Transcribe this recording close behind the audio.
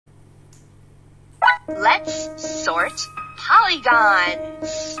Let's sort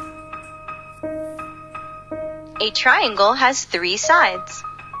polygons. A triangle has 3 sides.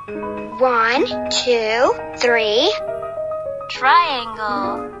 1, 2, 3.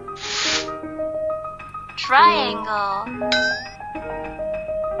 Triangle. Triangle.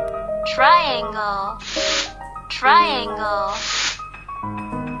 Triangle. Triangle.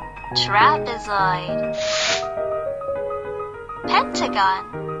 Trapezoid. Pentagon.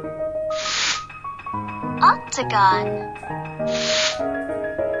 Octagon.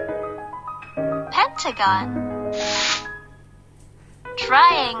 Pentagon.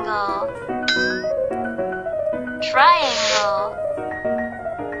 Triangle. Triangle.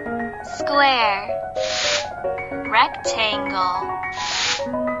 Square. Rectangle.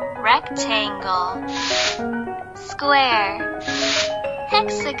 Rectangle. Square.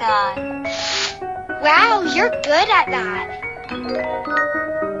 Hexagon. Wow, you're good at that.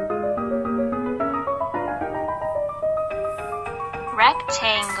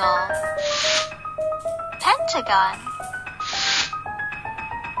 Rectangle. Pentagon.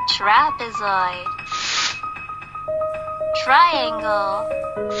 Trapezoid. Triangle.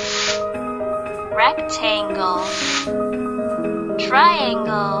 Rectangle.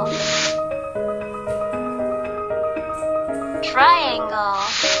 Triangle. Triangle.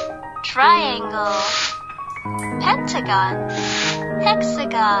 Triangle. Pentagon.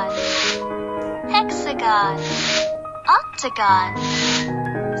 Hexagon. Hexagon. Octagon.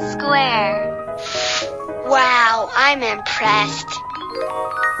 Square. Wow, I'm impressed.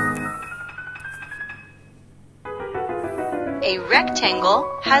 A rectangle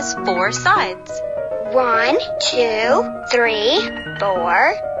has 4 sides. 1, 2, 3,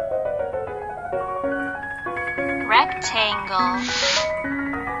 4. Rectangle.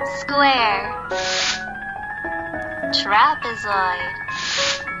 Square. Trapezoid.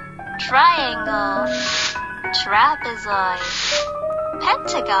 Triangle. Trapezoid.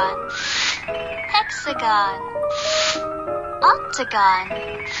 Pentagon. Hexagon. Octagon.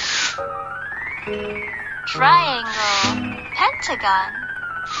 Triangle. Pentagon.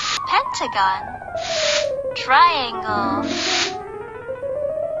 Pentagon. Triangle.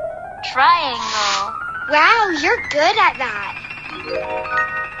 Triangle. Wow, you're good at that.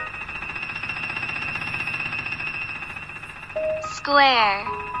 Square.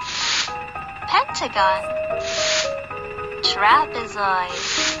 Pentagon. Trapezoid.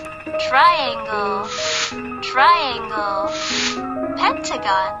 Triangle. Triangle.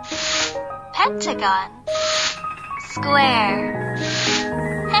 Pentagon. Pentagon. Square.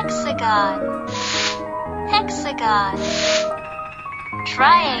 Hexagon. Hexagon.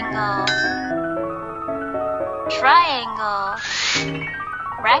 Triangle. Triangle.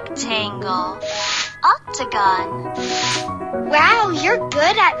 Rectangle. Octagon. Wow, you're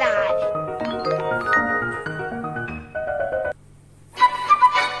good at that.